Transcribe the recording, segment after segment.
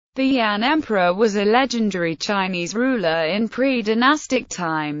The Yan Emperor was a legendary Chinese ruler in pre-dynastic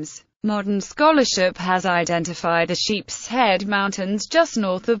times. Modern scholarship has identified the Sheep's Head Mountains just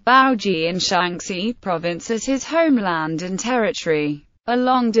north of Baoji in Shaanxi Province as his homeland and territory. A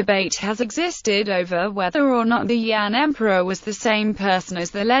long debate has existed over whether or not the Yan Emperor was the same person as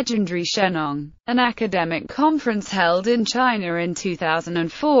the legendary Shennong. An academic conference held in China in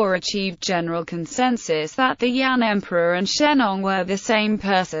 2004 achieved general consensus that the Yan Emperor and Shennong were the same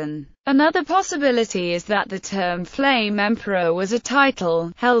person. Another possibility is that the term Flame Emperor was a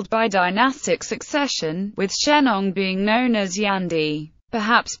title held by dynastic succession, with Shennong being known as Yandi,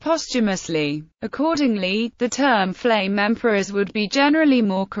 perhaps posthumously. Accordingly, the term Flame Emperors would be generally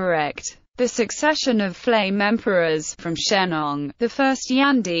more correct. The succession of Flame Emperors, from Shennong, the first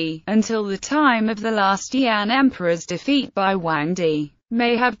Yandi, until the time of the last Yan Emperor's defeat by Wangdi,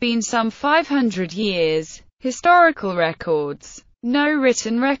 may have been some 500 years. Historical records. No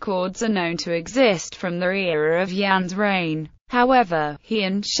written records are known to exist from the era of Yan's reign. However, he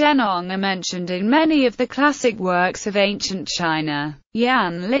and Shennong are mentioned in many of the classic works of ancient China.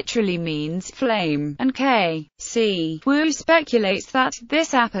 Yan literally means flame, and K.C. Wu speculates that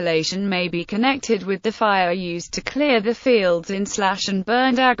this appellation may be connected with the fire used to clear the fields in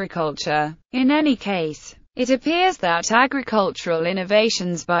slash-and-burned agriculture. In any case, it appears that agricultural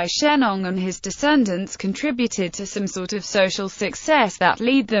innovations by Shennong and his descendants contributed to some sort of social success that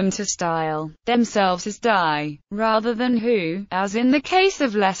lead them to style themselves as Dai, rather than Hu, as in the case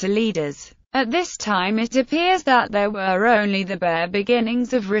of lesser leaders. At this time it appears that there were only the bare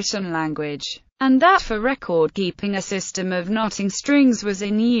beginnings of written language, and that for record-keeping a system of knotting strings was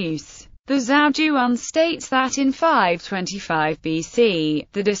in use. The Zhaojuan states that in 525 BC,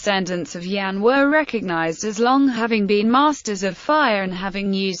 the descendants of Yan were recognized as long having been masters of fire and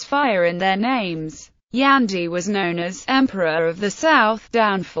having used fire in their names. Yandi was known as Emperor of the South.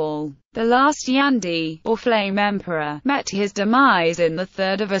 Downfall. The last Yandi, or Flame Emperor, met his demise in the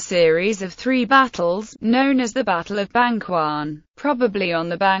third of a series of 3 battles, known as the Battle of Bangquan, probably on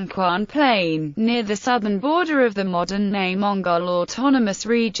the Bangquan Plain, near the southern border of the modern-day Mongol Autonomous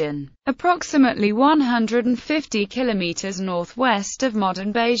Region, approximately 150 kilometers northwest of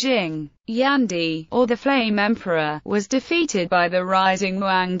modern Beijing. Yandi, or the Flame Emperor, was defeated by the rising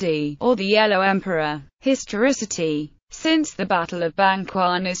Wangdi, or the Yellow Emperor. Historicity. Since the Battle of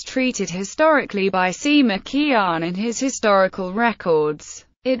Bangquan is treated historically by Sima Qian in his historical records,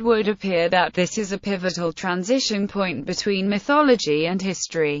 it would appear that this is a pivotal transition point between mythology and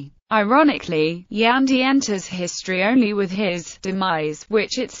history. Ironically, Yandi enters history only with his demise,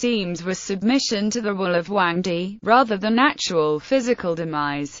 which it seems was submission to the will of Wangdi, rather than actual physical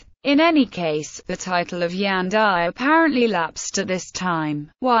demise. In any case, the title of Yandai apparently lapsed at this time,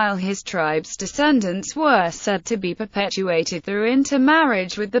 while his tribe's descendants were said to be perpetuated through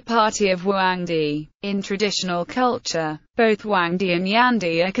intermarriage with the party of Wangdi. In traditional culture, both Wangdi and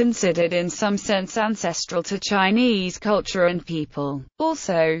Yandi are considered in some sense ancestral to Chinese culture and people.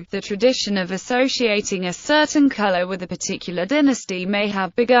 Also, the tradition of associating a certain color with a particular dynasty may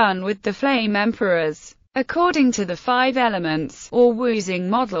have begun with the Flame Emperors. According to the 5 elements, or Wuzing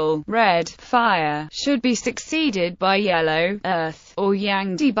model, red, fire, should be succeeded by yellow, earth, or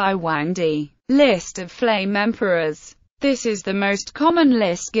Yangdi by Wangdi. List of Flame Emperors. This is the most common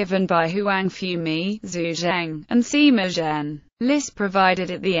list given by Huang Fumi, Zhu Zheng, and Sima Zhen. List provided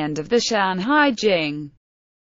at the end of the Shanhai Jing.